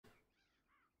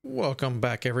Welcome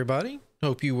back, everybody.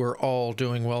 Hope you were all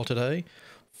doing well today.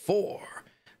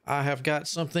 I have got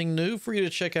something new for you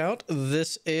to check out.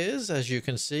 This is, as you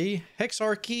can see,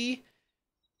 Hexarchy.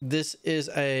 This is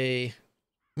a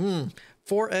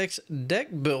 4X deck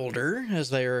builder, as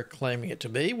they are claiming it to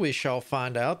be. We shall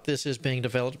find out. This is being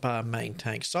developed by Main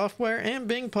Tank Software and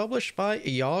being published by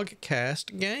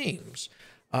Yogcast Games.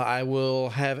 I will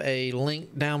have a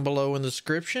link down below in the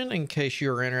description in case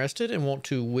you're interested and want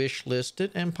to wish list it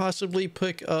and possibly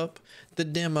pick up the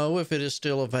demo if it is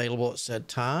still available at said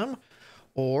time,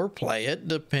 or play it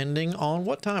depending on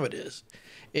what time it is.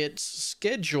 It's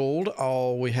scheduled,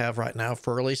 all we have right now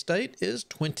for release date is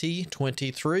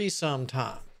 2023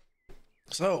 sometime.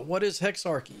 So what is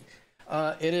Hexarchy?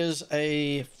 It is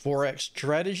a 4X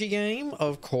strategy game,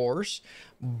 of course,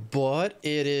 but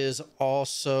it is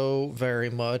also very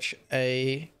much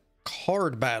a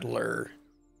card battler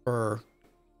or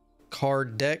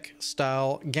card deck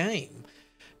style game.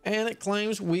 And it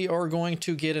claims we are going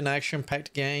to get an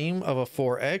action-packed game of a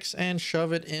 4X and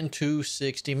shove it into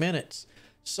 60 minutes.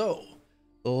 So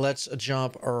let's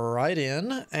jump right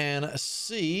in and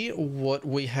see what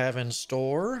we have in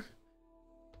store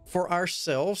for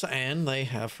ourselves and they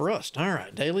have for us. All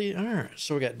right,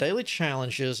 so we got daily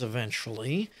challenges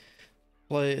eventually.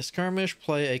 Play a skirmish,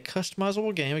 play a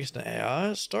customizable game against an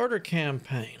AI. Starter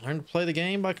campaign. Learn to play the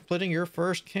game by completing your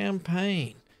first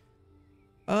campaign.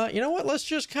 You know what? Let's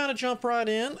just kind of jump right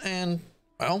in and,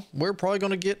 well, we're probably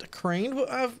going to get creamed,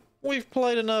 but we've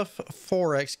played enough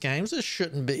 4X games. This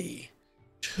shouldn't be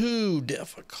too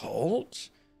difficult.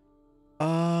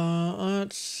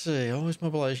 Let's see. Always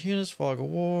mobilize units, fog of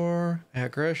war,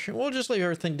 aggression. We'll just leave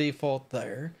everything default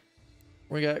there.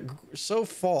 We got, so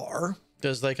far,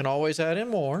 because they can always add in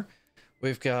more,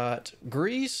 we've got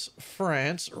Greece,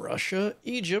 France, Russia,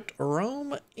 Egypt,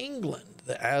 Rome, England,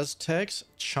 the Aztecs,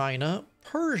 China,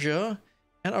 Persia,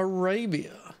 and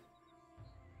Arabia.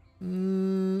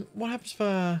 What happens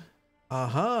if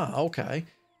okay.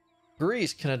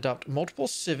 Greece can adopt multiple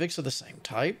civics of the same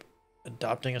type.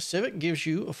 Adopting a civic gives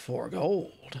you 4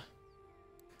 gold.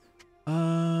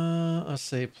 Let's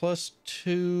see,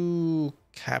 +2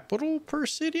 capital per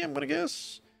city, I'm gonna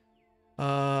guess.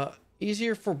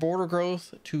 Easier for border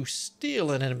growth to steal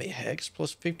an enemy hex,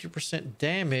 plus 50%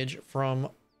 damage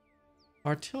from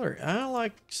artillery.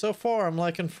 So far I'm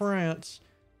liking France.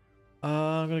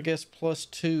 I'm gonna guess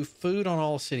 +2 food on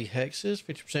all city hexes,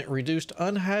 50% reduced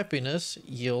unhappiness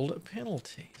yield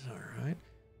penalties. All right.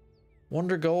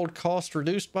 Wonder gold cost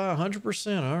reduced by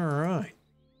 100%. All right.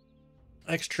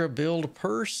 Extra build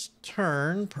per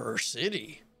turn per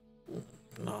city.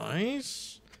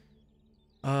 Nice.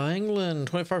 England,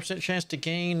 25% chance to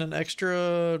gain an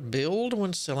extra build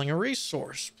when selling a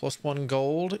resource. +1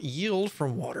 gold yield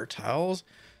from water tiles.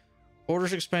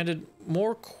 Borders expanded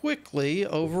more quickly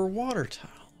over water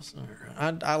tiles. All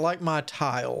right. I like my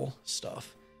tile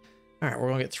stuff. All right, we're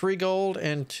going to get 3 gold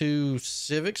and 2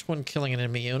 civics when killing an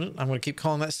enemy unit. I'm going to keep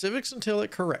calling that civics until it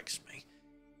corrects me.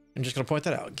 I'm just going to point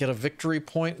that out. Get a victory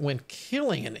point when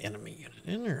killing an enemy unit.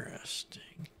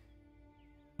 Interesting.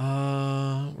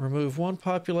 Remove 1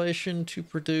 population to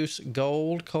produce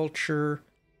gold, culture.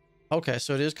 Okay,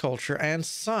 so it is culture and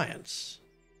science.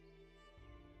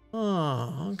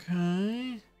 Oh,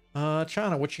 okay.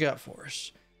 China, what you got for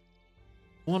us?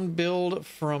 1 build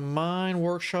from mine,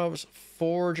 workshops,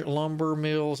 forge, lumber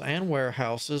mills, and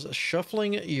warehouses.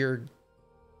 Shuffling your,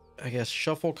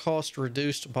 shuffle cost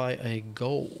reduced by a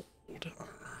gold. All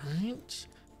right.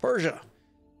 Persia.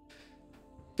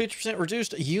 50%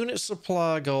 reduced unit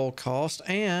supply gold cost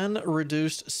and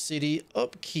reduced city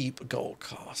upkeep gold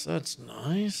cost. That's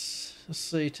nice. Let's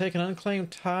see. Take an unclaimed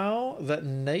tile that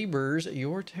neighbors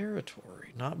your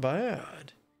territory. Not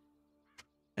bad.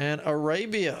 And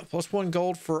Arabia, +1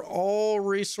 gold for all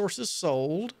resources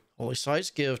sold. Holy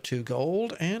sites give 2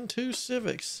 gold and 2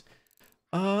 civics.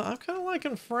 I'm kind of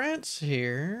liking France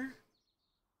here.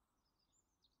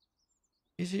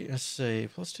 Easy, let's see,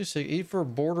 +2 civics. E for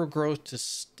border growth to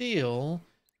steal.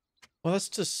 Well, that's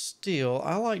to steal.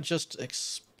 I like just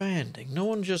expanding. No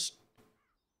one just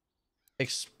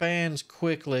expands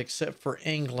quickly except for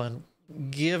England,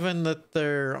 given that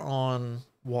they're on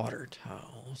water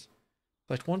tiles.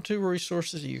 Select 1, 2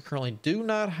 resources that you currently do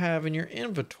not have in your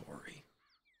inventory.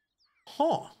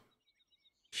 Huh.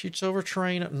 Shoots over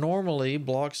terrain that normally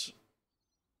blocks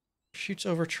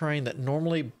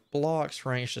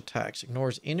ranged attacks.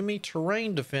 Ignores enemy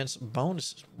terrain defense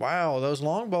bonuses. Wow, those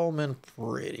longbowmen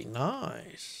pretty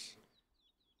nice.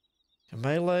 A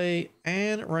melee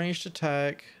and ranged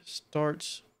attack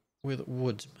starts with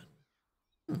woodsman.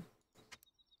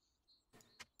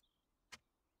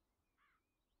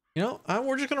 You know,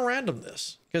 we're just going to random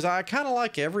this because I kind of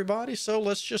like everybody. So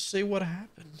let's just see what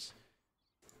happens.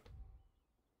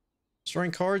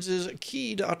 Storing cards is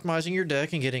key to optimizing your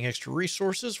deck and getting extra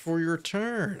resources for your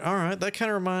turn. All right, that kind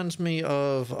of reminds me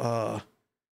of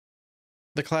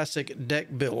the classic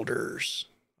deck builders,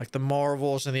 like the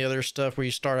Marvels and the other stuff where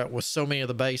you start out with so many of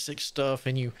the basic stuff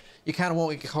and you kind of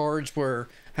want cards where,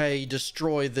 hey,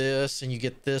 destroy this and you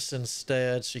get this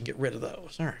instead, so you can get rid of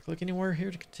those. All right, click anywhere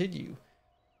here to continue.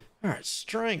 All right,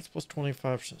 strength plus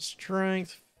 25%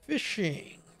 strength,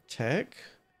 fishing, tech,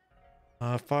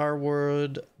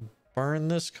 firewood, burn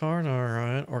this card. All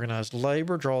right, organized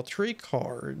labor, draw 3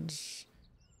 cards.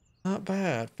 Not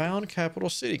bad. Found capital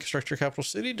city. Construct your capital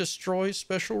city. Destroy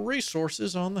special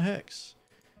resources on the hex.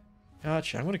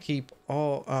 Gotcha. I'm going to keep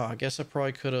all... I guess I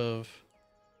probably could have...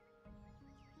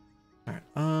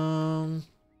 Alright.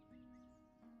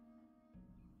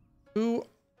 Who...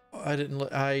 I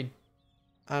didn't...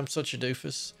 I'm such a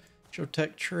doofus. Show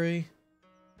tech tree.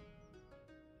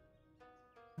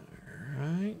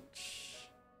 Alright.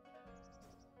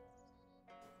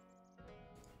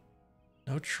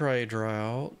 No trade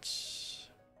routes.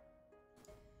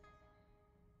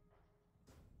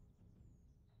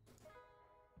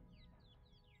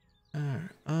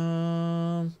 Alright,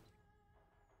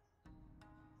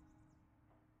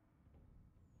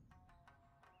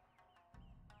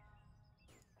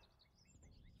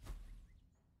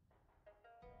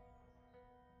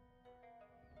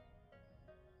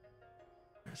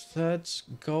 so that's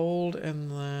gold and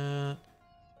that.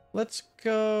 Let's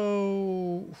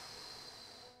go.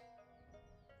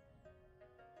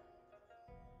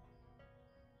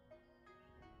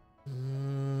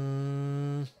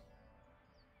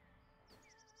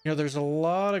 You know, there's a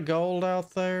lot of gold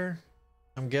out there.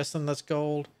 I'm guessing that's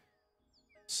gold.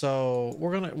 So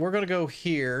we're gonna go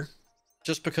here,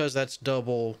 just because that's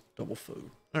double food.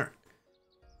 All right.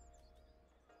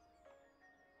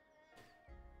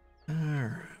 All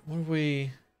right. What do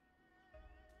we?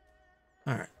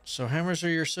 All right. So hammers are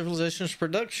your civilization's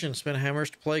production. Spend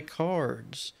hammers to play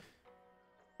cards.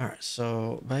 All right.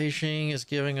 So Beijing is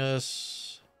giving us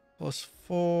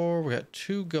 +4. We got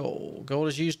 2 gold. Gold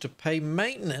is used to pay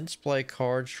maintenance, play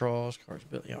cards, draws, cards,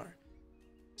 ability. All right.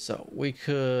 So we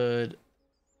could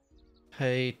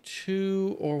pay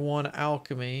 2 or 1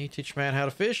 alchemy. Teach a man how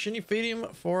to fish and you feed him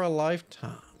for a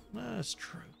lifetime. That's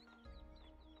true.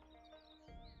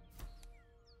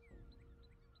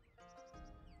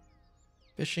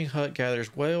 Fishing hut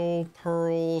gathers whale,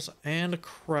 pearls, and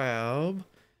crab.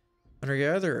 Hunter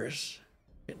gatherers.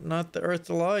 Get not the earth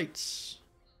delights.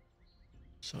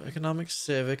 So economic,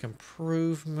 civic,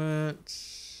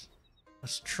 improvements,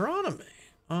 astronomy.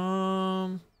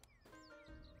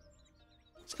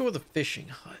 Let's go with a fishing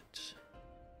hut.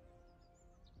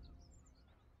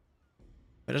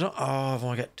 But I don't. Oh, I've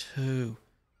only got 2.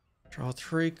 Draw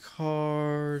 3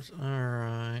 cards. All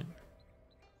right.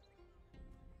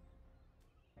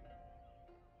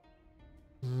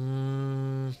 All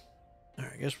right.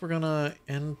 I guess we're gonna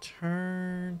end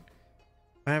turn.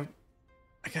 I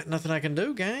got nothing I can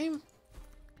do, game.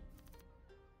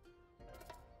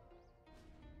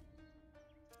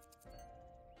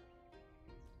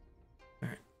 All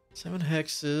right. 7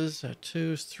 hexes.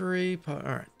 2 is 3. All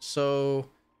right. So.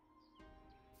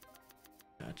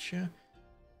 Gotcha.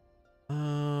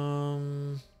 All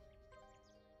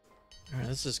right,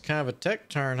 this is kind of a tech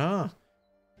turn, huh?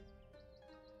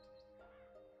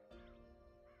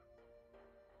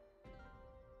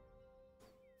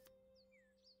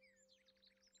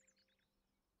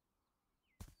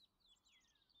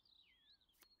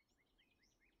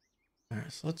 All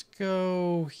right, so let's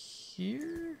go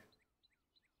here.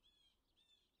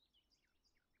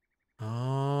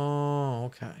 Oh,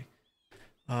 okay.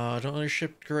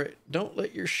 Don't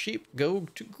let your sheep go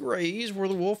to graze where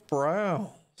the wolf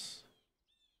prowls.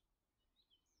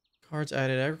 Cards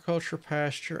added: agriculture,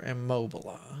 pasture, and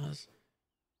mobilize.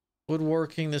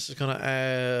 Woodworking. This is going to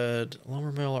add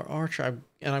lumber mill or archer,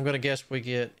 and I'm going to guess we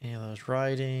get any of those.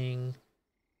 Writing.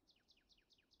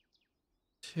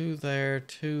 2 there,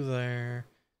 2 there.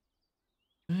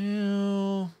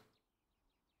 Well.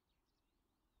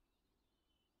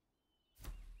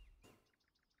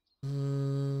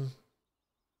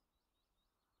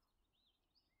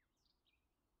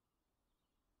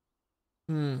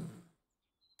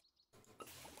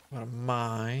 What a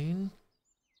mine.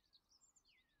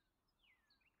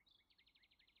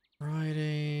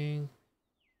 Writing.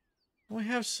 We do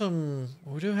have some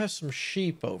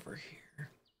sheep over here.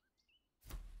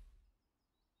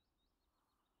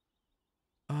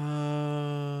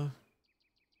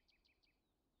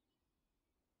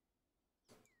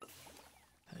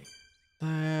 Take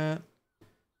that.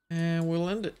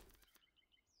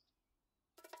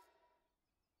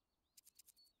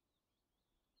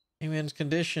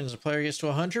 conditions. The player gets to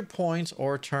 100 points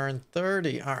or turn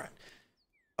 30. All right.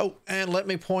 Oh, and let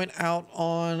me point out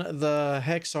on the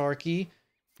Hexarchy,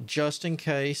 just in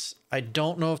case, I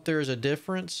don't know if there is a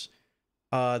difference.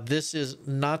 This is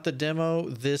not the demo.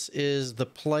 This is the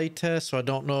playtest, so I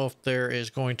don't know if there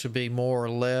is going to be more or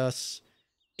less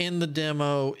in the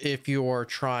demo if you are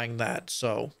trying that.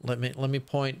 So let me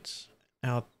point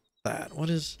out that.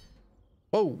 What is...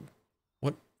 Whoa.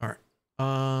 What? All right.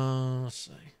 Let's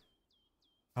see.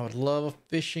 I would love a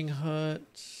fishing hut.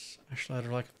 Actually, I'd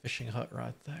like a fishing hut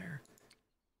right there.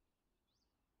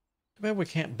 Maybe we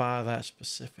can't buy that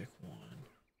specific one.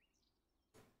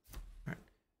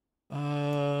 All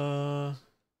right.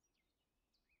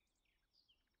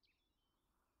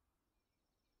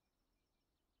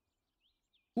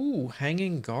 Ooh,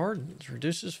 hanging gardens.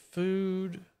 Reduces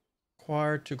food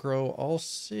required to grow all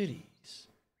cities.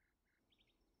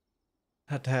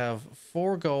 Have to have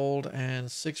 4 gold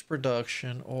and 6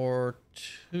 production, or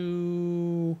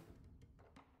 2,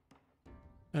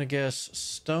 I guess,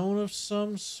 stone of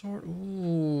some sort.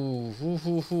 Ooh,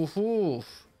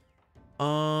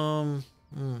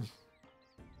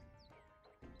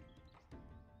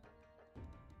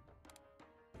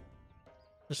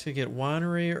 Let's see, get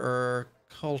winery or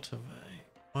cultivate.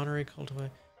 Winery,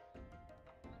 cultivate.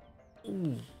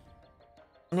 Ooh,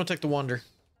 I'm gonna take the wonder.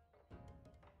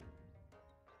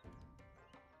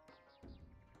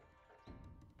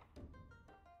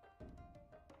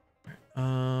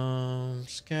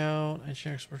 Scout,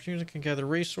 ancient expertise can gather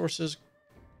resources.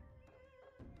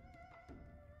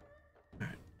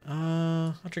 Alright,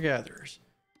 hunter-gatherers.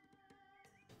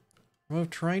 Remove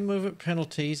terrain movement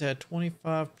penalties, add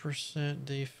 25%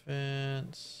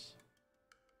 defense.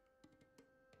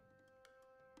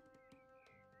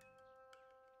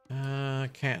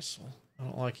 Cancel. I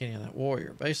don't like any of that.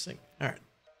 Warrior, basic. Alright.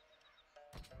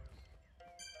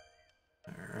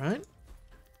 Alright.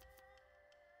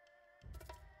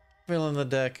 Filling the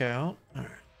deck out. All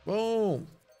right. Boom.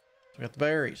 We got the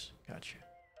berries. Gotcha.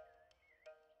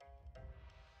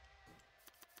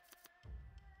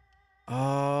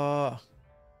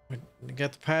 We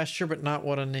got the pasture, but not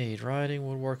what I need. Writing,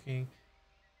 woodworking.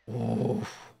 Oh.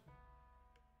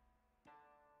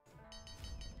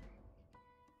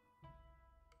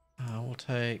 We'll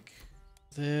take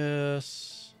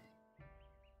this.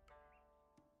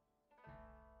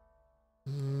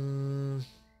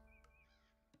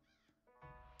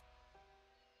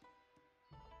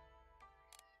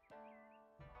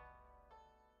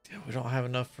 Yeah, we don't have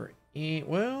enough for eat.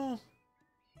 Well,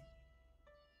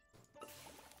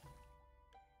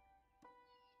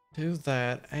 do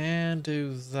that and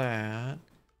do that.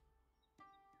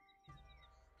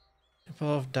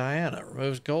 Above Diana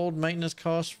removes gold maintenance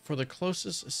costs for the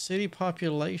closest city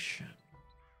population.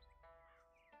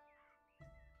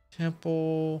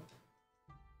 Temple.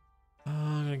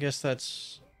 I guess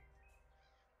that's.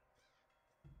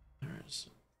 Let's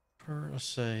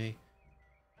see.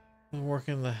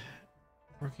 Working the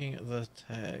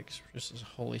tags. This is a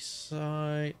holy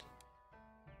site.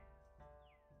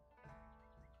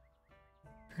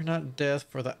 You're not death,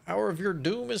 for the hour of your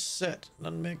doom is set.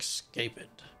 None may escape it.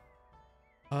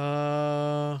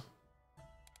 I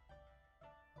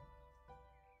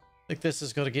think this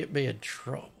is going to get me in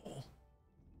trouble.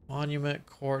 Monument,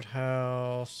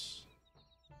 courthouse.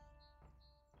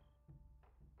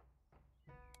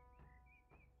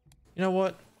 You know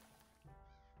what?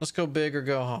 Let's go big or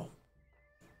go home.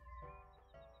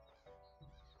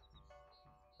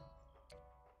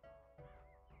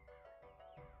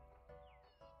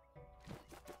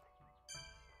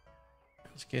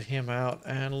 Let's get him out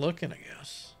and looking, I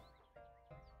guess.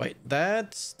 Wait,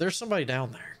 there's somebody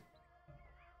down there.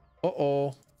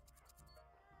 Uh-oh.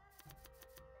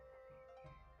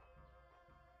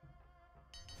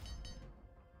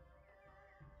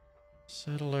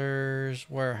 Settlers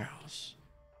warehouse.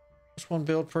 Just one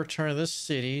build per turn of this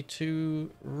city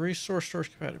to resource storage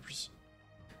competitors.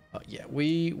 Yeah,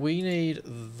 we need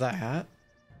that.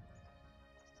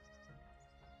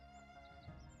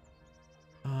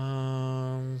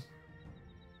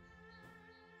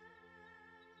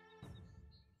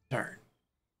 Turn.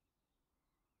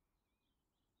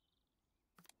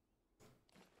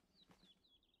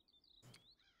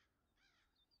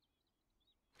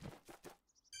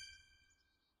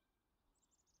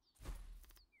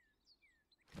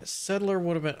 The settler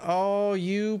would have been, oh,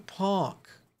 you punk.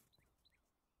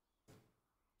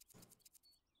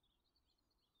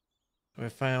 We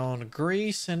found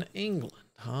Greece and England,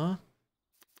 huh?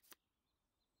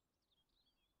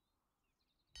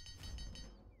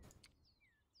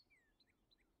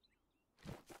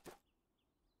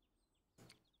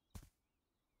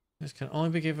 This can only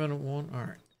be given one. All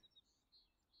right.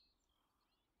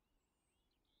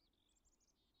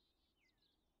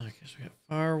 Okay, so we got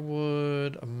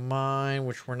firewood, a mine,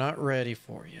 which we're not ready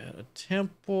for yet, a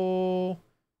temple,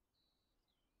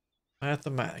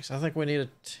 mathematics. I think we need a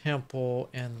temple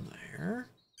in there.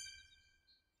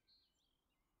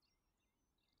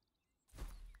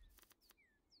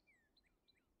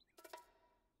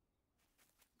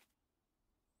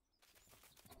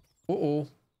 Uh-oh.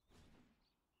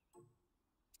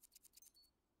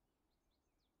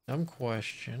 Dumb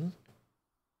question.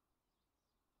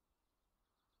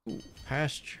 Ooh,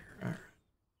 pasture.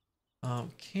 All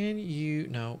right. Can you...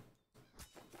 No.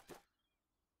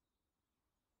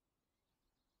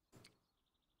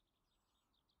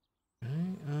 Okay,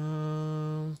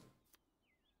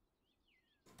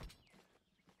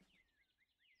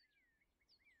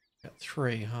 got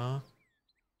 3, huh?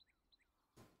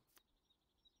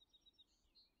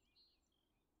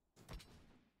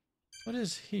 What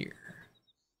is here?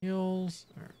 Hills.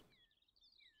 All right.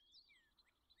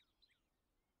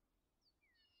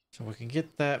 So we can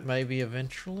get that maybe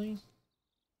eventually.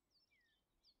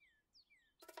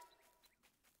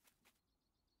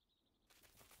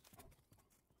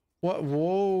 What?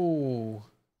 Whoa.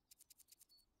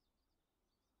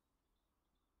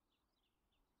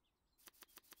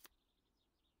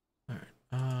 All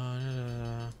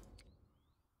right.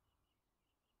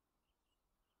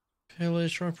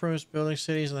 Pillage, try pros building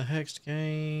cities in the hex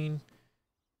gain.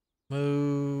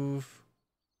 Move.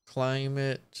 Claim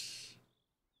it.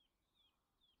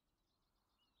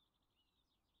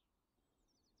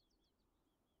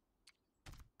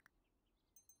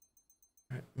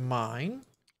 All right. Mine.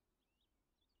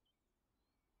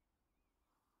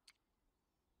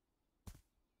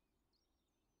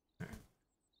 All right.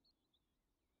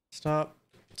 Stop.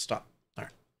 Stop. All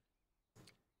right.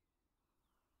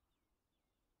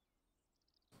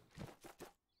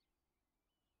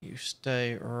 You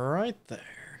stay right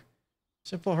there.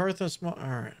 Simple hearth and small. All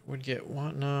right. Would get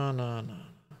one. No, no, no.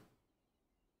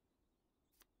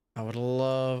 I would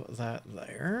love that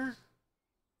there.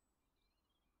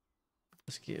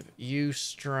 Let's give you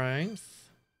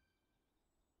strength.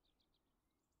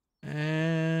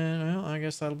 And, well, I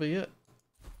guess that'll be it.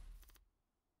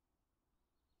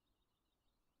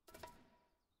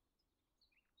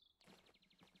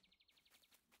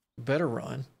 Better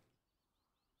run.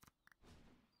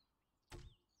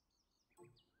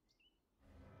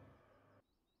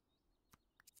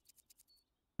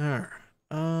 All right.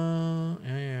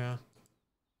 Yeah.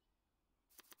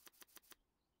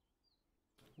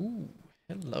 Ooh,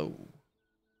 hello.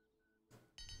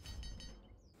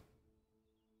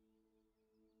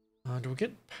 Do we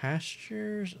get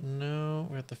pastures? No.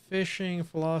 We got the fishing,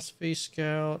 philosophy,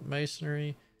 scout,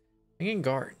 masonry, and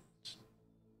gardens.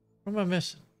 What am I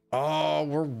missing? Oh,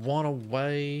 we're one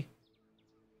away.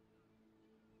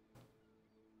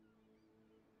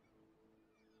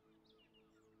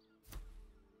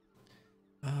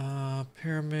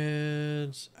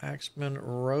 Pyramids, axemen,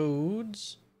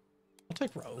 roads. I'll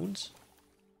take roads.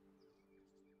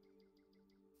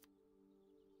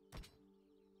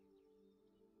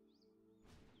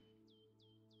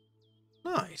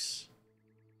 Nice.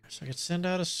 So I could send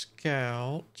out a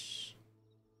scout.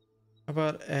 How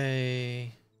about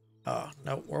a... Oh,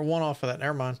 no, we're one off of that.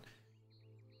 Never mind.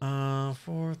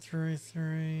 4, 3,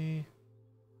 3.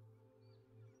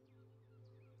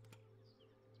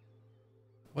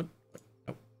 What?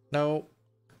 No. No.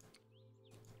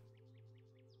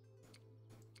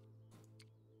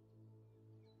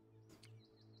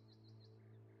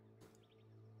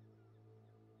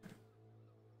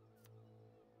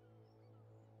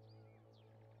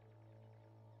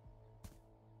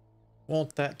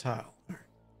 Want that tile. All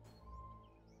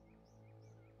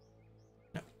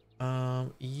right.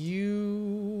 No.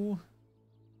 You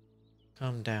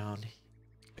come down.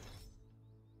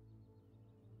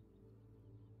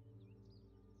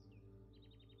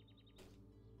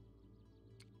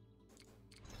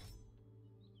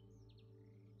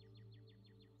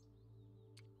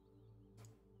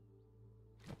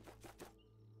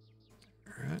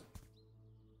 All right.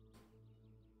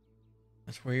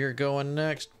 That's where you're going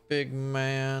next, big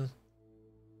man.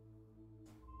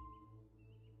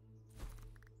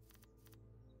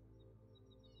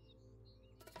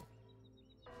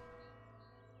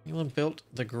 England built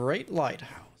the Great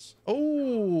Lighthouse.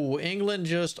 Oh, England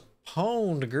just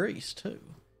pwned Greece, too.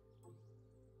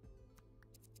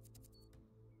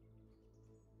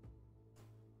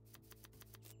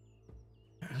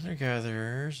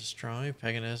 Hunter-gatherers, astronomy,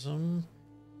 paganism.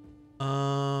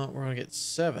 We're gonna get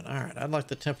 7. All right, I'd like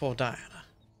the Temple of Diana.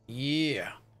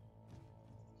 Yeah.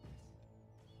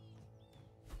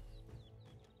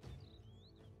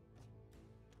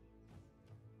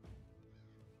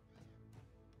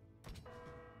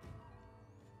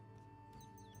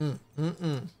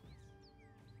 Mm-mm.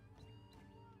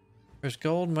 There's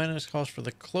gold maintenance cost for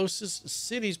the closest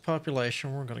city's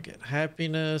population. We're going to get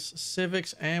happiness,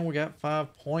 civics, and we got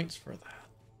 5 points for that.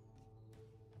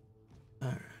 All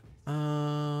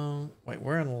right. Wait,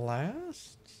 we're in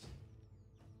last?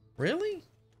 Really?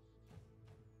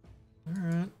 All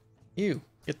right. You,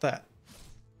 get that.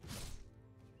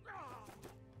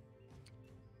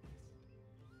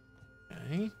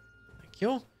 Okay. Thank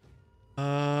you.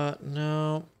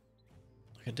 No.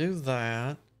 I could do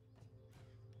that.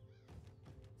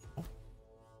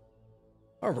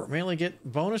 However, mainly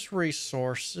get bonus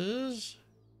resources.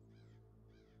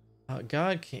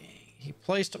 God King. He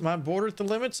placed my border at the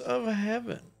limits of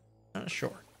heaven. Not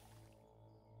sure.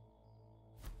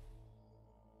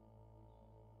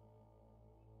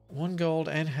 One gold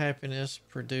and happiness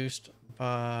produced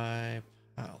by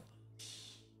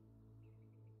palace.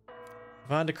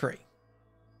 Divine decree.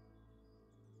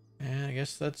 And I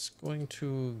guess that's going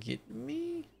to get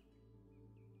me.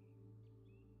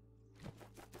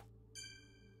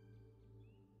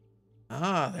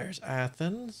 Ah, there's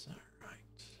Athens. All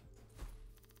right.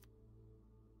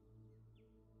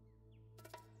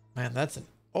 Man, that's an...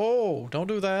 Oh, don't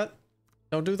do that.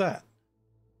 Don't do that.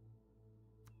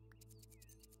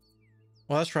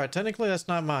 Well, that's right. Technically, that's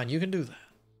not mine. You can do that.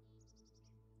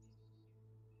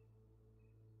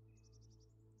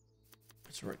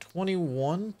 So we're at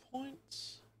 21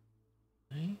 points.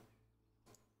 Okay.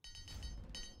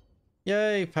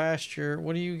 Yay, pasture.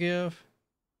 What do you give?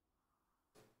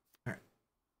 All right.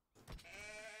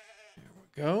 There we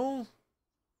go.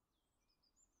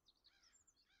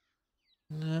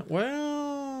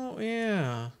 Well,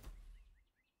 yeah.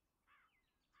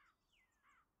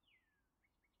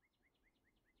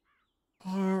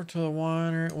 Over to the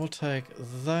winery. We'll take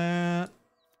that.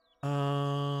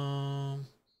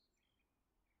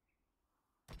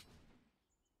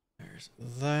 There's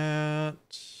that.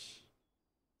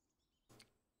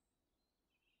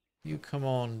 You come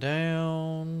on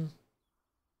down.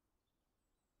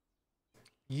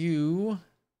 You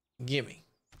gimme.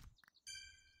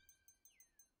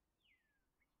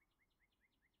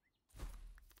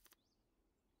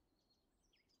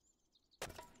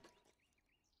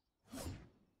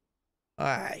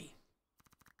 Aye.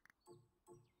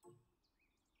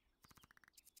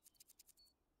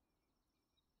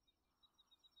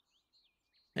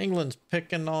 England's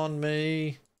picking on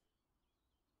me.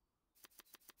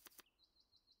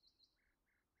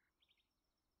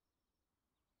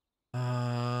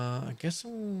 I guess I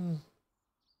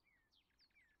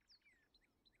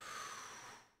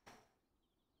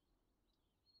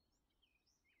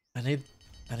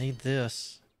need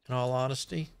this, in all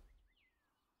honesty.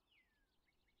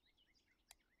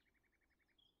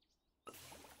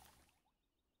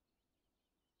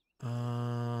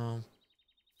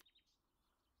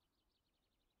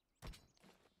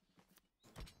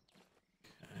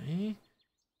 Okay.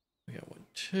 We got 1,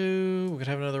 2. We could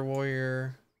have another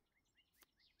warrior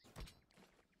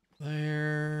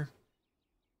there.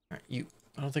 All right, you.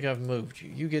 I don't think I've moved you.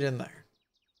 You get in there.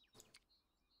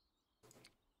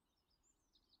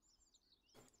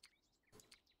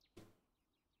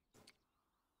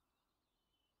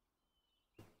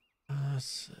 Let's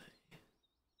see.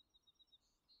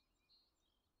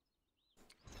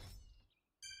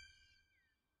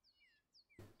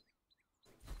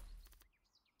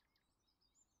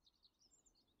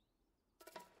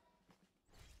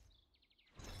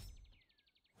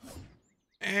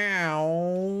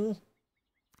 Ow.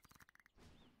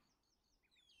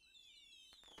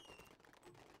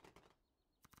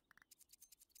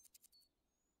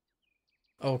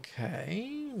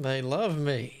 Okay, they love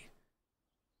me.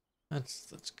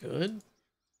 That's good.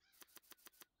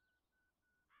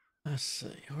 Let's see.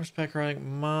 Horseback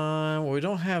riding mine. Well, we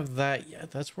don't have that yet.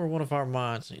 That's where one of our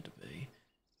mines need to be.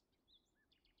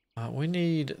 We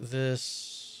need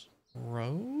this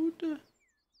road.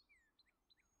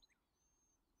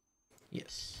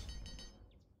 Yes.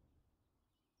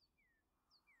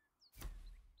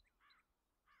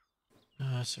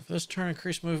 So for this turn,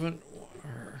 increase movement.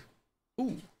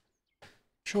 Ooh.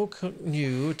 Choke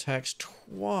new attacks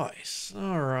twice.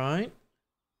 All right.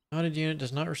 Mounted unit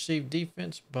does not receive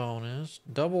defense bonus.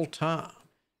 Double time.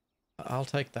 I'll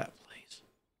take that, please.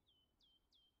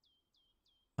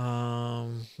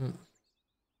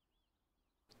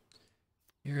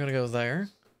 You're gonna go there.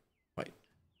 Wait.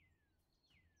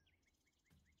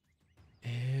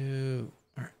 Ew.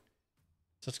 All right.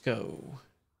 Let's go.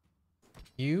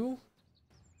 You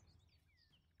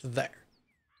to there.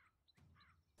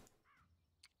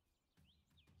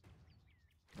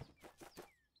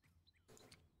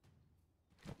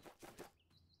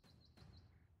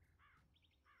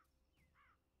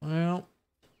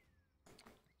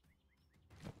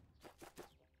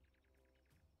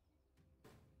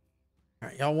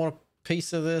 Y'all want a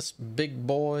piece of this big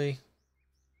boy?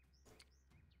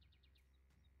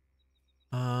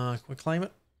 Can we claim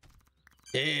it?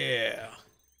 Yeah.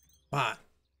 Fine.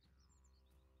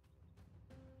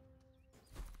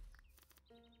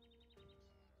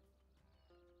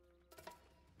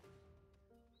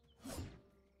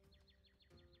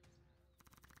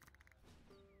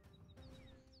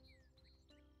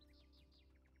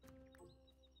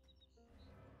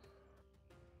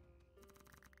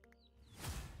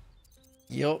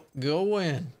 Yep, go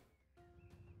in.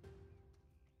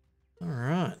 All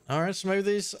right. All right, so maybe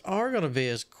these are going to be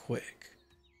as quick.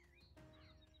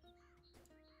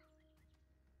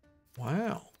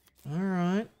 Wow. All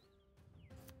right.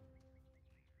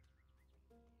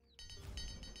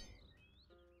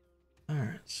 All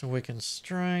right, so we can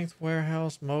strength,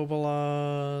 warehouse,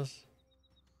 mobilize.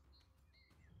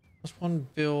 Plus one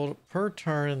build per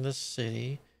turn in this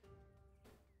city.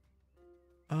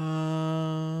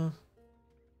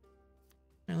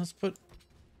 And let's put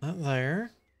that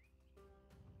there.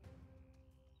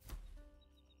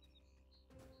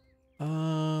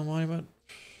 Monument.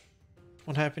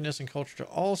 One happiness and culture to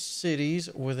all cities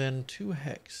within 2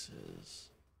 hexes.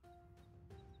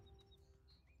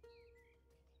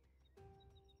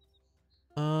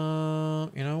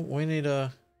 You know, we need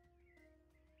a.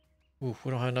 Ooh,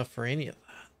 we don't have enough for any of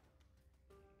that.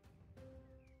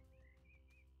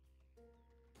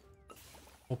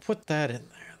 We'll put that in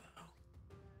there,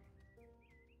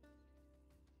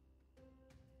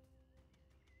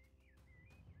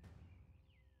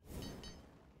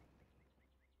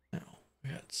 though. Now, we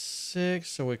got 6,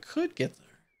 so we could get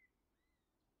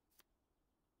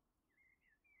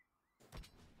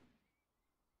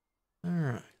there. All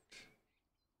right.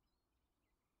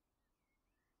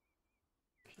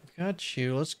 Got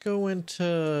you. Let's go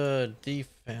into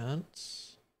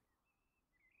defense.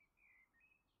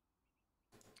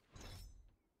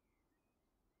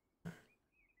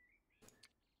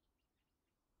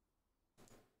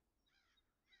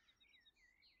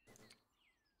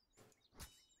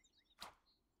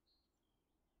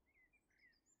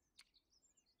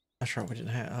 That's right, we didn't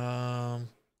have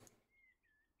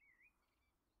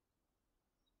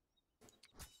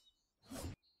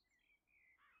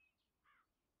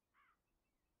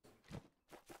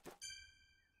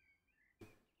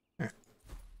Here.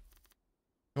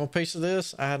 You want a piece of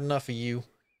this? I had enough of you.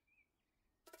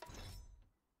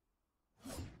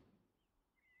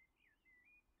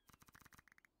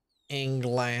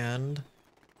 England.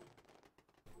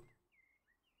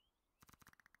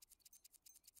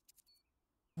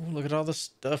 Oh, look at all the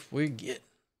stuff we get.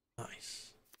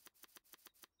 Nice.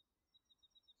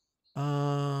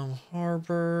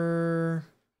 Harbor.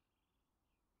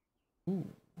 Ooh.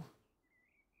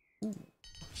 Ooh.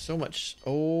 So much.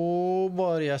 Oh,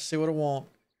 buddy, I see what I want.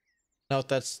 No,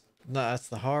 that's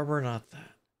the harbor, not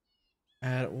that.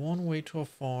 Add 1 week to a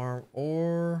farm,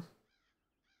 or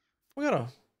we gotta.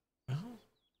 Well,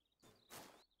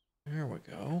 there we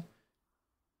go.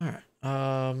 All right.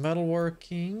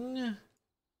 Metalworking.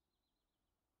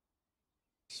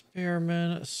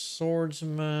 Spearman,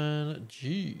 swordsman.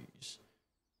 Jeez.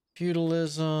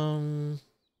 Feudalism.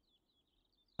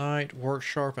 Knight, work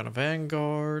sharp, and a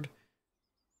vanguard.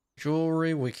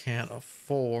 Jewelry we can't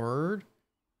afford.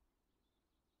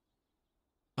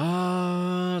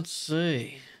 Let's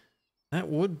see. That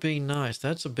would be nice.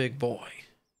 That's a big boy.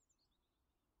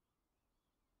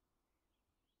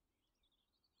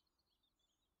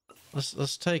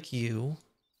 Let's take you.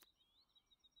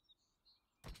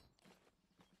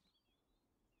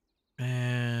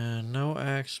 And no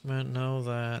axeman, no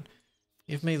that.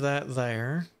 Give me that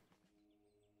there.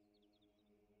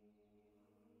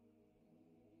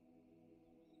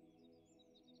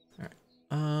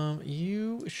 All right.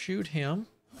 You shoot him.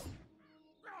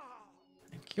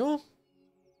 Thank you.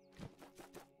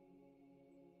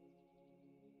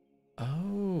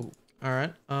 Oh, all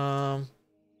right.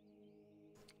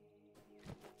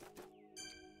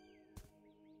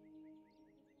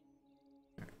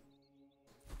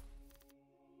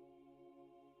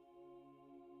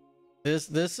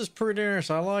 This is pretty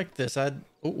interesting. I like this.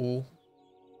 Ooh.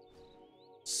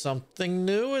 Something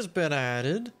new has been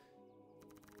added.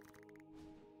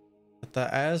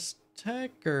 The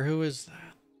Aztec, or who is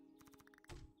that?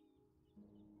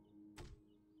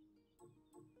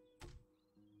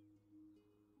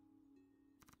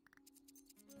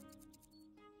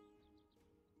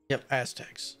 Yep,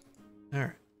 Aztecs. All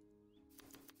right.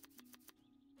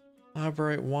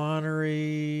 Operate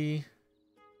winery,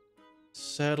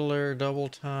 settler, double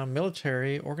time,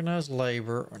 military, organized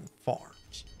labor, and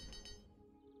farms.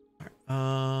 All right.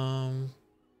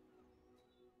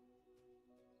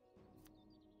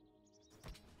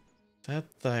 that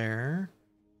there.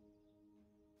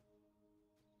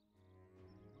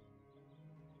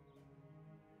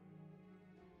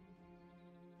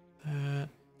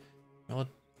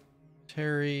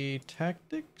 Military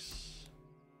tactics.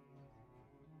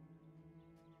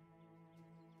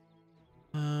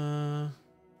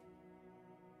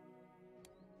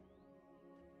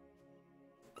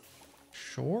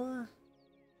 Sure.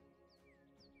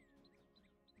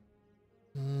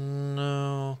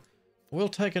 No. We'll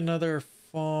take another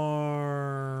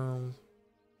farm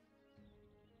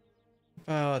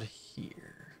about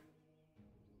here.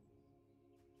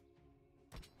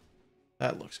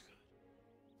 That looks good.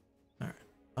 All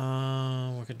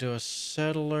right. We could do a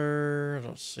settler. I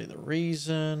don't see the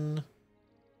reason.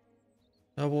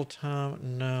 Double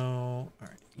time. No. All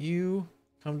right. You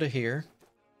come to here.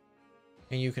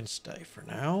 And you can stay for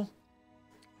now.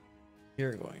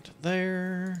 You're going to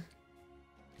there.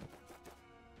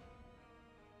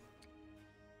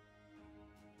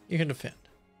 You can defend.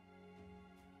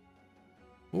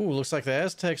 Ooh, looks like the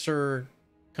Aztecs are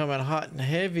coming hot and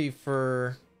heavy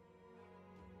for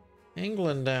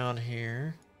England down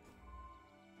here.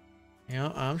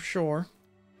 Yeah, I'm sure.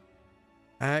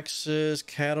 Axes,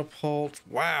 catapults.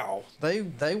 Wow, they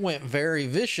went very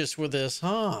vicious with this,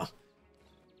 huh?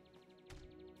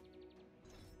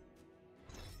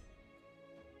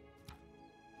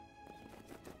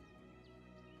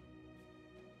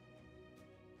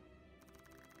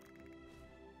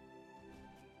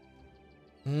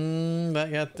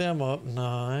 That got them up.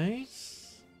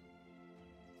 Nice.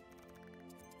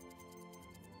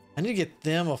 I need to get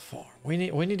them a farm. We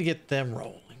need to get them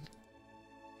rolling.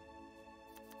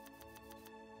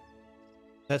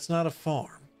 That's not a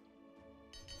farm.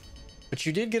 But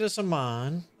you did get us a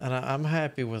mine, and I'm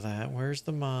happy with that. Where's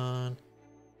the mine?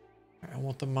 I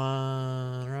want the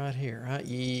mine right here, right?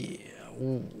 Yeah.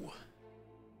 Ooh.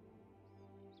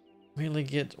 Mainly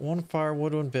get one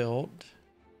firewood one built.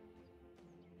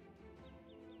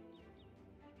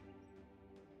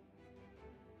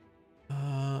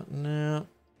 No.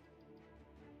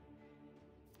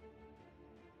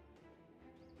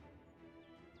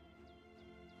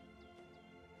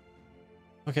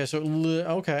 Okay, so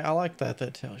okay, I like that.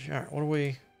 That tells you. All right, what do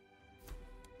we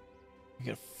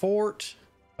get? A fort,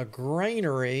 a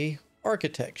granary,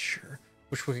 architecture,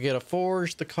 which we could get a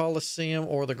forge, the Colosseum,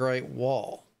 or the Great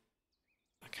Wall.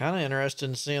 I'm kind of interested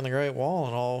in seeing the Great Wall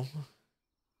and all.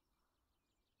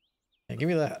 Yeah, give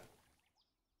me that.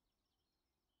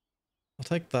 I'll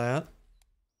take that.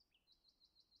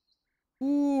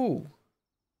 Ooh.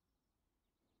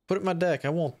 Put it in my deck. I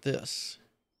want this.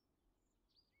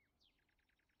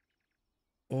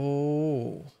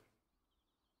 Oh.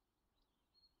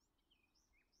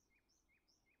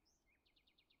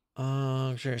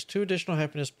 There's 2 additional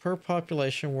happiness per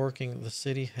population working the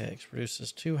city hex.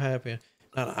 Produces 2 happiness.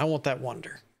 No, I want that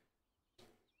wonder.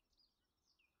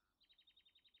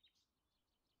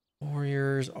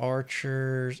 Warriors,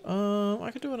 archers. I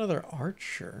could do another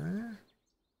archer.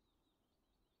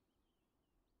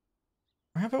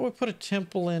 Or how about we put a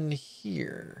temple in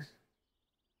here?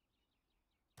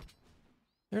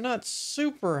 They're not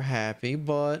super happy,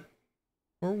 but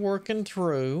we're working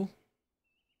through.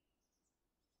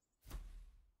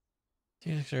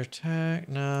 Their attack.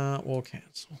 Nah, we'll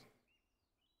cancel.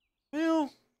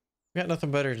 Well, we got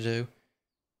nothing better to do.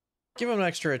 Give them an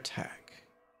extra attack.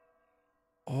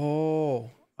 Oh,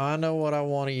 I know what I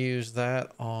want to use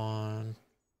that on.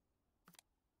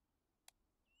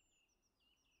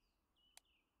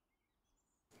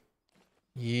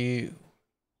 You.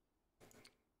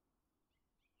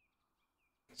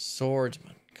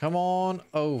 Swordsman. Come on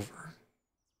over.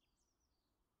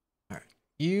 All right.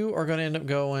 You are going to end up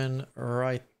going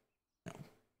right. No,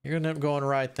 you're going to end up going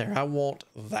right there. I want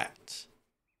that.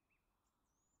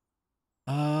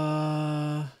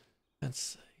 Let's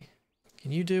see.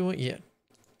 Can you do it? Yeah.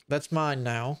 That's mine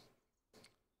now.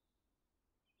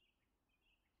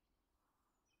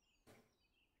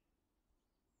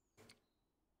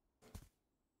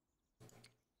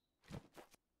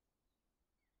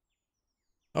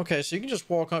 Okay, so you can just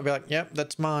walk on and be like, yep,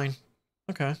 that's mine.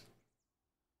 Okay.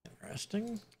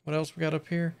 Interesting. What else we got up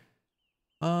here?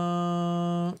 You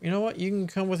know what? You can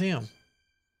come with him.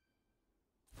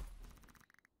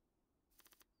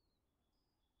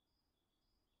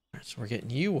 Alright, so we're getting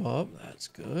you up. That's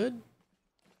good.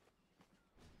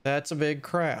 That's a big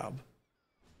crab.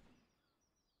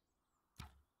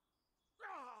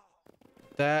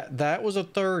 That was a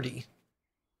 30.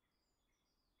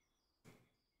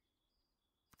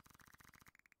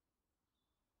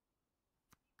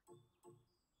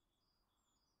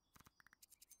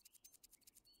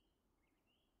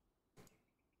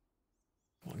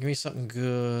 give me something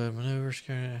good. Maneuvers,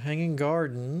 hanging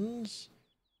gardens.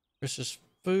 This is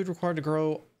food required to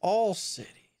grow all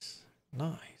cities.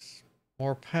 Nice.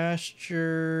 More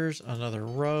pastures, another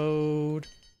road.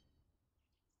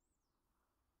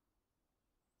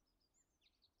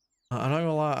 I'm not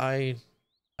gonna lie,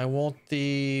 I want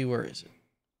the, where is it?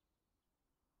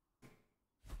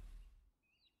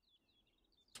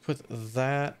 Let's put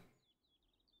that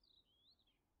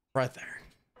right there.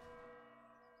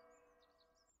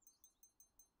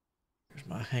 Here's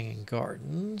my hanging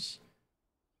gardens.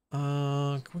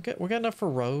 Can we got enough for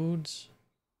roads?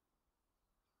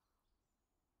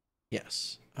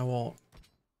 Yes, I want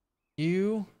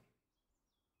you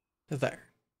to there.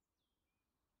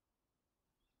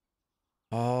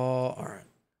 Oh, all right.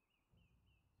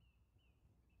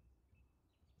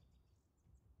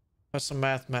 That's some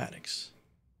mathematics.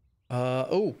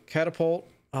 Oh, catapult.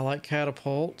 I like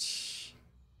catapults.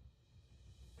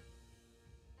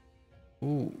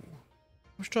 Ooh.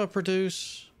 Which do I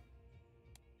produce?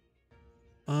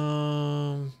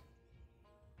 Cannot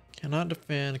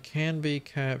defend, can be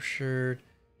captured.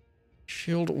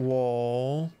 Shield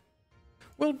wall.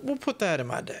 We'll put that in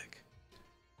my deck.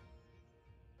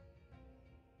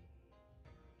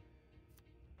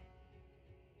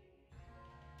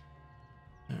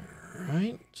 All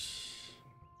right.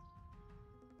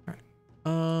 All right.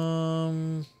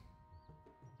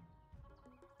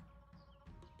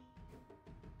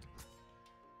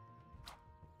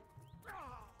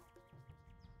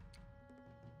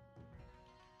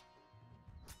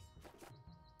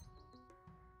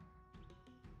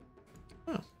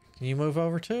 Oh, can you move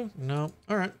over too? No.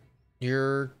 All right.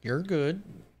 You're good.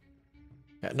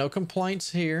 Got no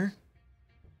complaints here.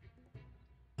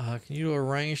 Can you do a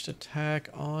ranged attack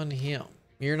on him?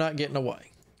 You're not getting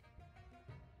away.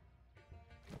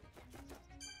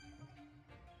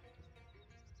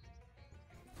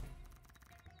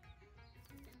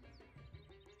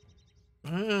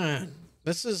 Man,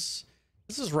 this is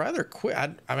rather quick.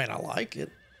 I mean, I like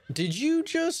it. Did you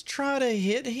just try to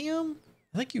hit him?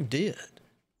 I think you did.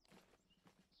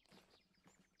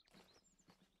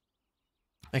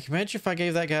 Like, imagine if I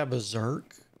gave that guy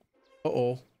berserk.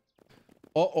 Uh-oh.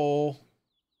 Uh-oh.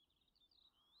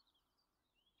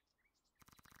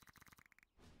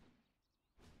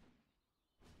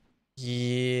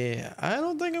 Yeah, I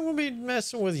don't think I'm gonna be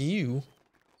messing with you.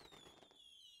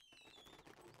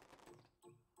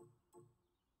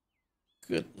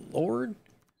 Good Lord.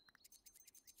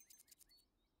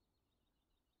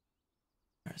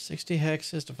 All right, 60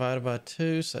 hexes divided by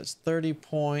 2, so that's 30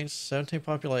 points, 17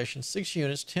 population, 6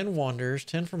 units, 10 wonders,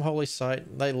 10 from Holy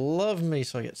Site. They love me,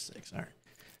 so I get 6. All right.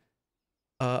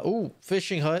 Ooh,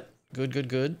 fishing hut. Good, good,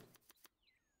 good.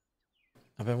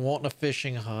 I've been wanting a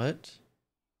fishing hut.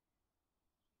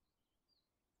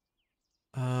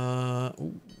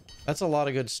 Ooh, that's a lot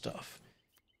of good stuff.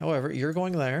 However, you're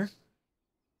going there.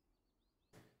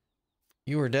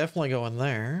 You are definitely going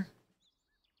there.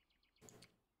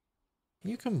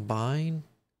 Can you combine?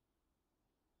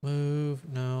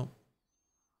 Move? No.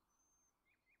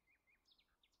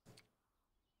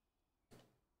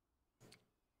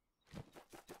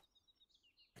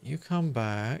 You come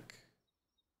back.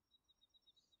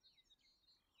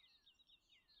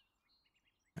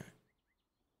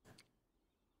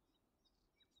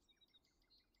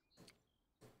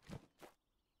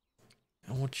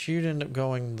 I want you to end up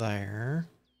going there.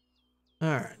 All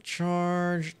right,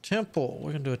 charge temple.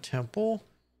 We're gonna do a temple.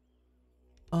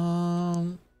 Are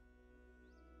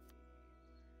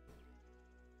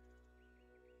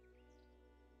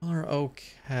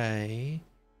okay.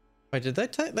 Wait, did they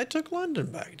take? They took London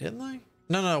back, didn't they?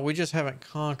 No, no, we just haven't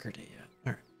conquered it yet.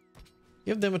 All right,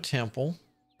 give them a temple.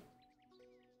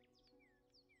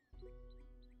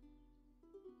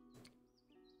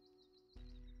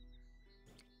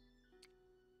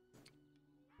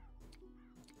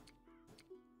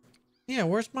 Yeah,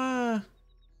 where's my?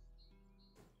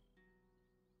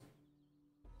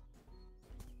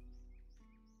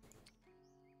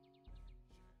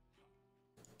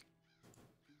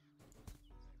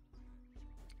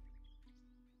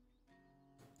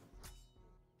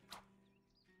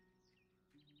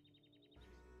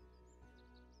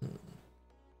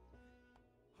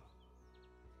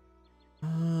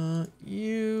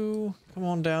 You come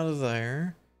on down to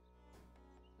there.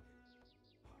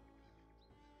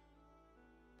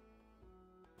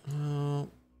 Uh,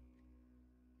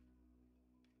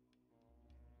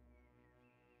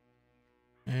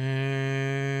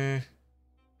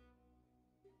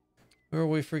 who are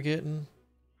we forgetting?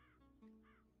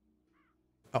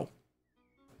 Oh.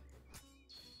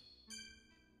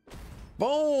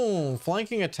 Boom!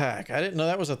 Flanking attack. I didn't know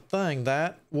that was a thing.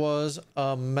 That was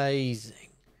amazing.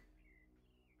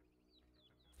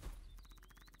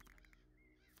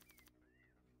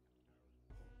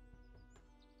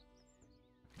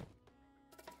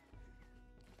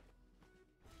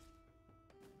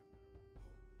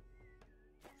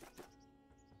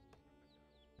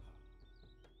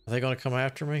 Are they going to come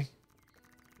after me?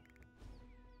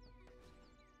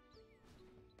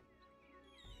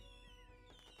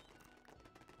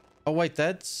 Oh, wait,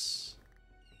 that's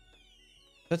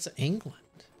England.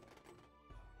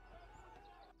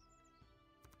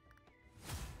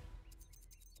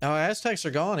 Oh, Aztecs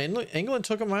are gone. England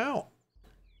took them out.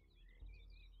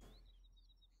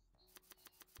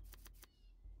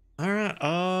 All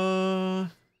right.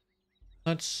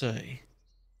 Let's see.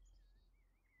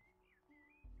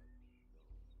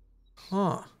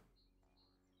 Huh.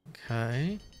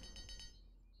 Okay.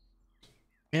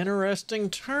 Interesting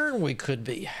turn we could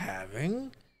be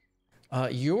having.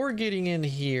 You're getting in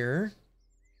here.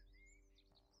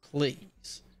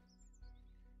 Please.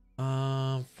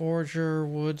 Forger,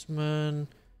 woodsman,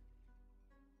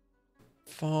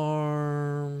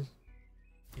 farm.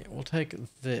 Yeah, we'll take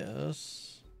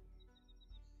this.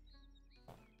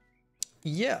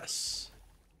 Yes.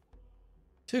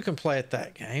 Two can play at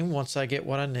that game once I get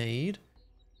what I need.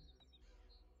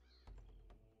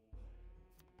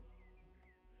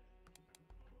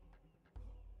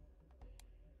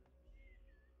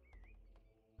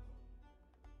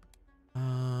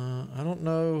 I don't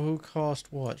know who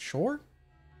cost what. Short?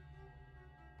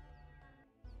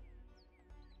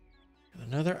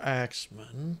 Another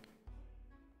axeman.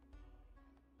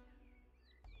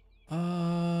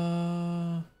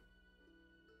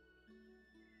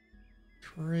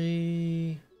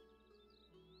 Tree.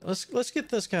 Let's get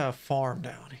this guy a farm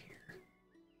down here.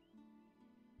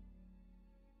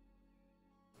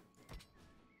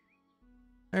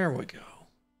 There we go.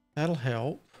 That'll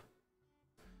help.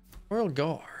 Royal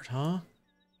Guard, huh?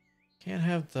 Can't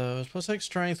have those. Plus take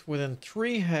strength within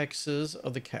 3 hexes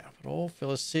of the capital.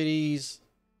 Fill a city's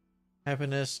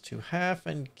happiness to half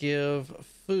and give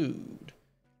food.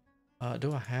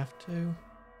 Do I have to?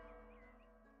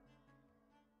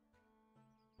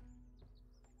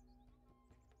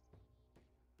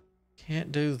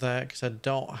 Can't do that because I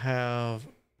don't have...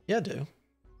 Yeah, I do.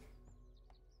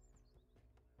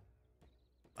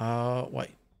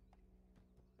 Wait.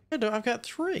 I do. I've got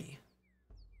 3.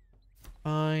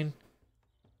 Fine.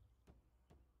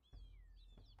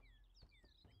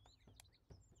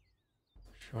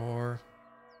 Sure.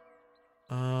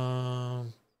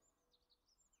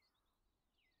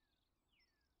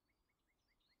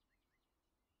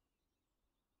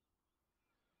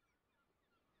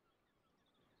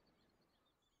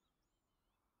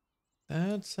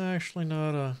 That's actually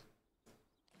not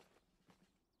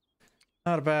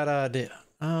a bad idea.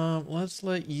 Let's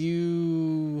let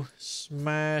you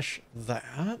smash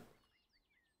that.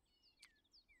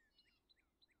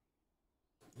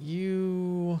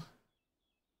 You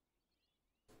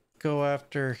go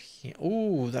after him.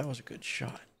 Ooh, that was a good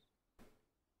shot.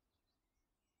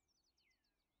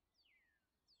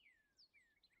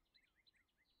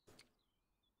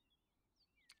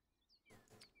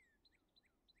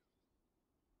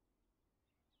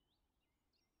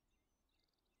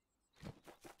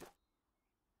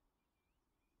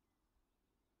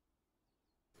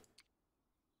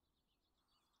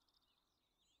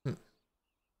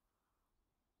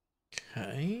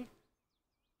 Okay.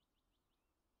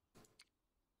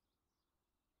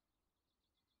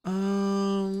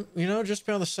 You know, just to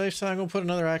be on the safe side, I'm gonna put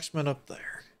another axeman up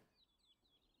there.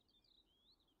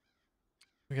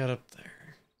 We got up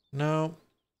there. No.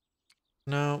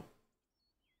 No.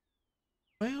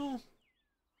 Well.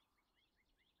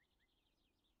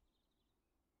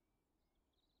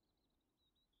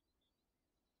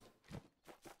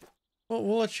 Well,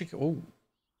 we'll let you go. Ooh.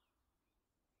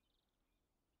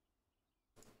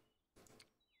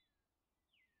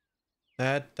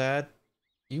 That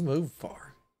you move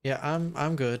far. Yeah,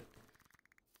 I'm good.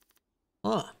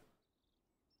 Huh.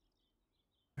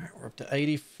 Alright, we're up to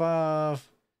 85.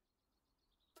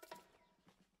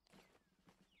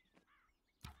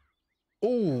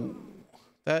 Ooh,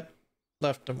 that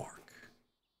left a mark.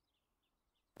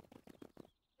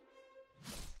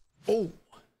 Oh.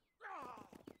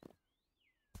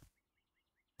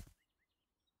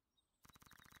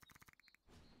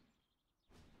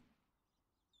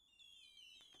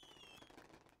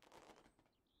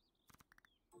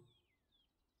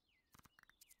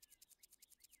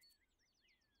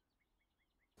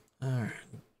 Alright.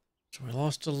 So we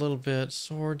lost a little bit.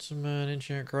 Swordsman,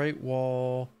 engineer, Great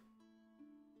Wall.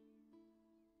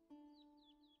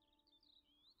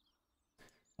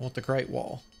 I want the Great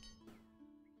Wall.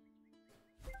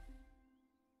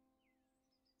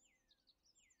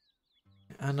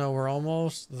 I know we're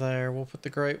almost there. We'll put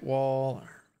the Great Wall.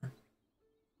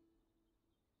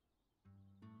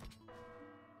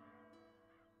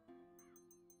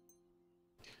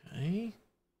 Okay.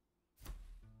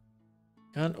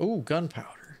 Ooh,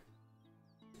 gunpowder.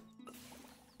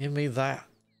 Give me that.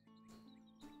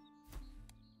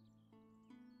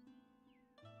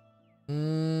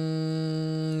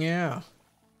 Yeah.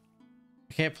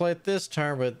 I can't play it this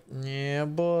turn, but yeah,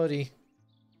 buddy.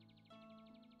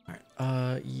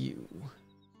 Alright, you.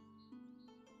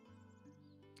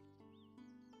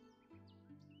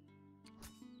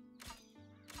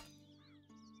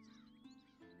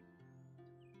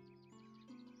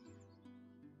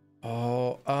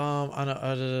 Oh, I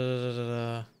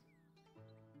know.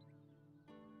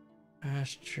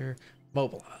 Pasture.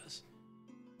 Mobilize.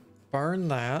 Burn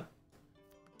that.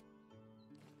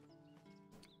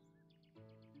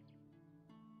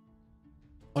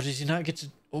 Oh, does he not get to?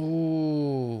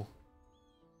 Oh.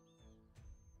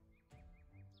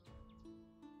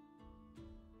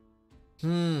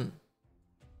 Hmm.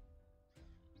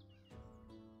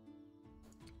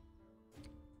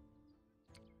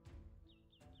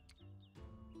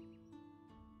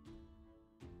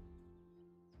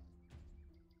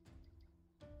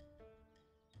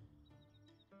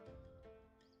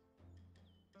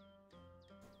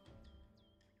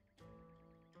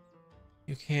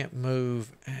 You can't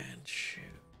move and shoot.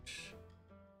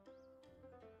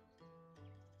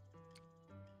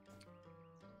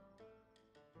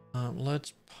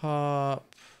 Let's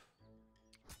pop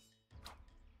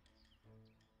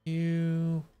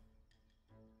you.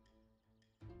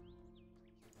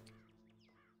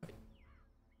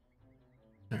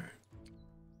 All right.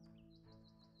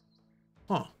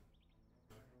 Huh.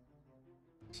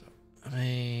 So, I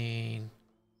mean,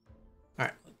 all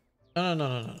right.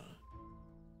 No.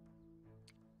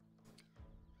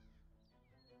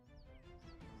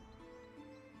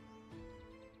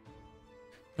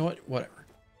 You know what? Whatever.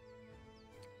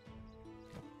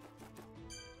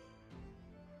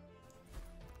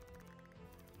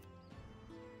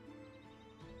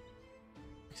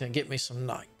 He's gonna get me some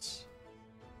knights.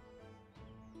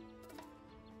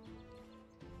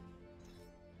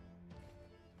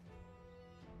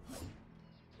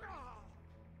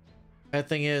 Bad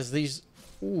thing is these.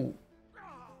 Ooh.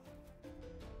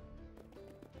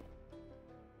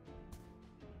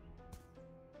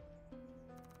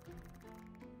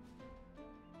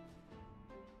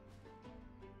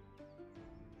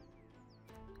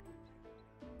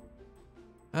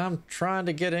 I'm trying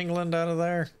to get England out of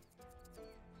there.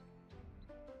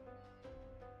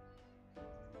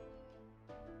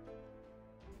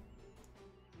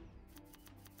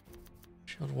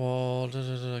 Shield wall,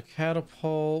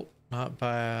 catapult, not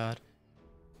bad.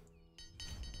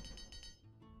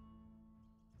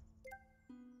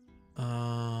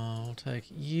 I'll take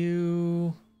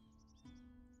you.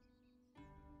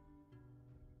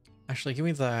 Actually, give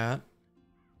me that.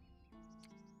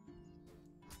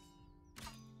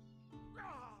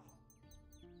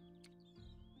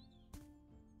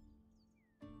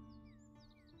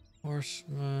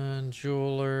 Horseman,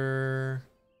 jeweler.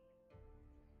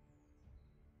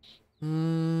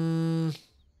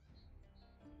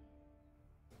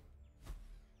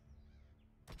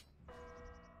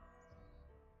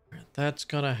 That's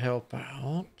gonna help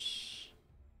out.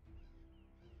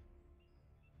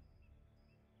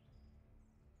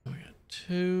 We got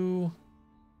two.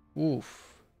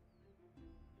 Oof.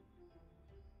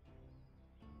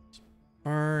 Let's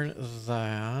burn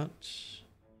that.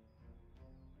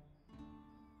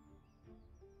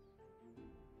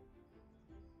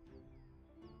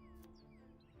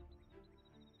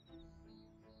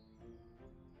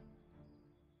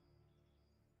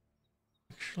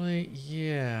 Actually,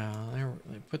 yeah,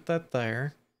 they put that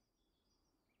there.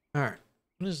 All right,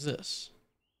 what is this?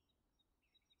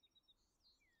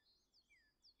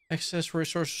 Excess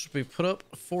resources will be put up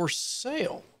for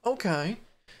sale. Okay,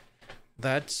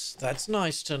 that's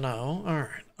nice to know. All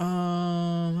right,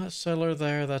 that settler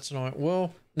there, that's annoying.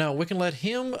 Well, no, we can let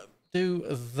him do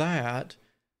that,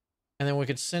 and then we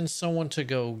could send someone to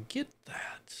go get that.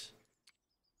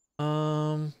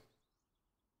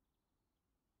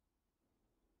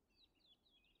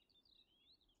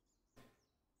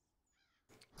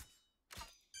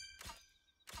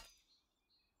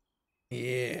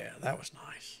 Yeah, that was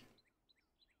nice.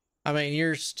 I mean,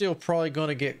 you're still probably going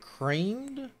to get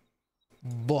creamed,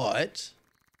 but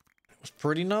it was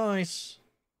pretty nice.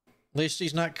 At least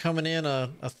he's not coming in a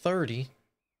 30. I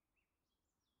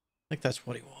think that's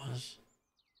what he was.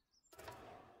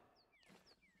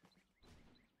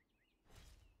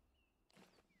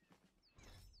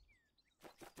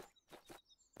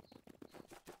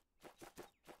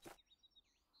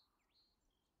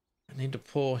 Need to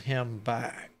pull him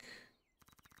back.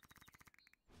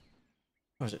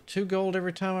 Was it 2 gold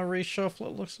every time I reshuffle,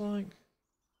 it looks like?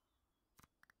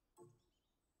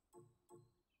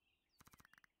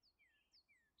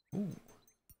 Ooh.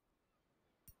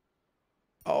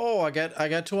 Oh, I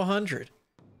got to 100.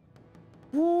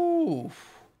 Woo.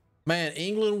 Man,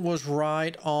 England was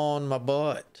right on my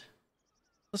butt.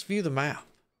 Let's view the map.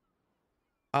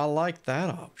 I like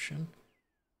that option.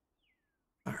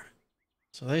 All right.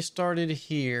 So they started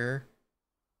here.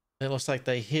 It looks like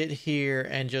they hit here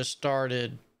and just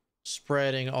started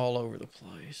spreading all over the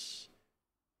place.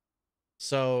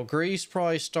 So Greece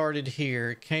probably started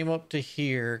here, came up to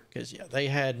here, because yeah, they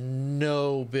had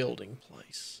no building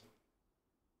place.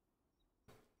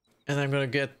 And I'm going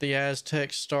to get the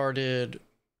Aztecs started,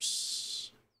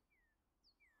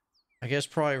 I guess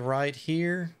probably right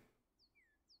here.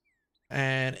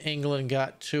 And England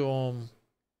got to them.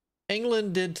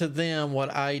 England did to them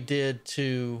what I did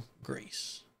to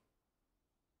Greece.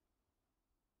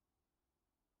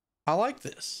 I like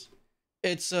this.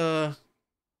 It's a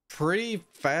pretty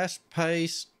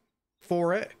fast-paced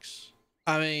 4X.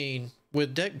 I mean,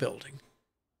 with deck building.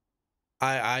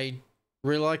 I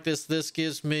really like this. This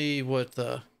gives me what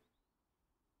the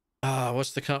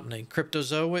what's the company?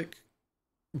 Cryptozoic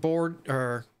board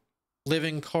or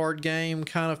living card game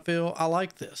kind of feel. I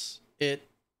like this.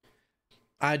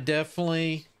 I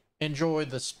definitely enjoy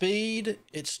the speed.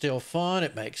 It's still fun.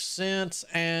 It makes sense.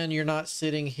 And you're not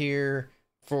sitting here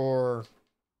for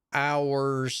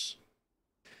hours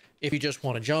if you just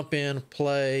want to jump in,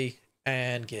 play,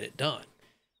 and get it done.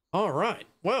 All right.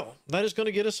 Well, that is going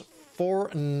to get us for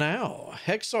now.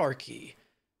 Hexarchy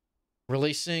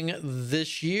releasing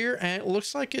this year, and it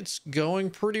looks like it's going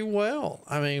pretty well.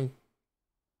 I mean,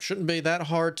 shouldn't be that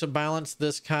hard to balance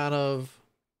this kind of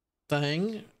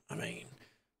thing. I mean,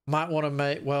 might want to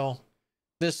make, well,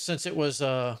 this, since it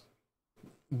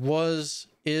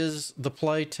is the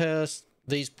play test,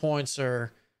 these points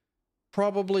are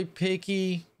probably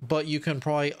picky, but you can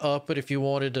probably up it if you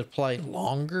wanted to play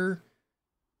longer.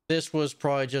 This was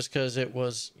probably just because it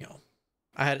was, you know,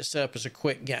 I had it set up as a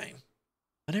quick game.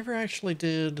 I never actually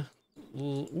did.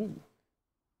 Ooh.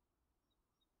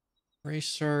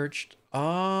 Researched.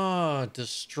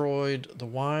 Destroyed the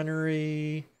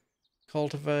winery.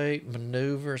 Cultivate.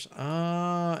 Maneuvers.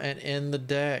 And in the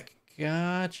deck.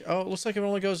 Gotcha. Oh, it looks like it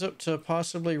only goes up to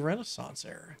possibly Renaissance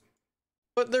era.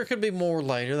 But there could be more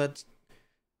later. That's,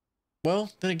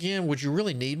 well, then again, would you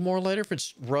really need more later if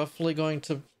it's roughly going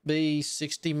to be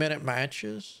 60-minute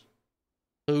matches?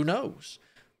 Who knows?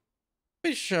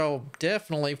 We shall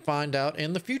definitely find out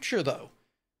in the future, though.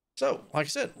 So, like I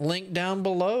said, link down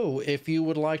below if you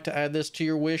would like to add this to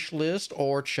your wish list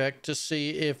or check to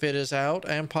see if it is out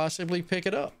and possibly pick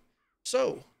it up.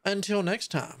 So, until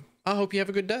next time, I hope you have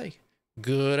a good day,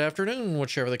 good afternoon,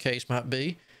 whichever the case might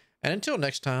be. And until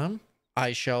next time,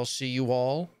 I shall see you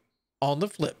all on the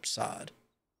flip side.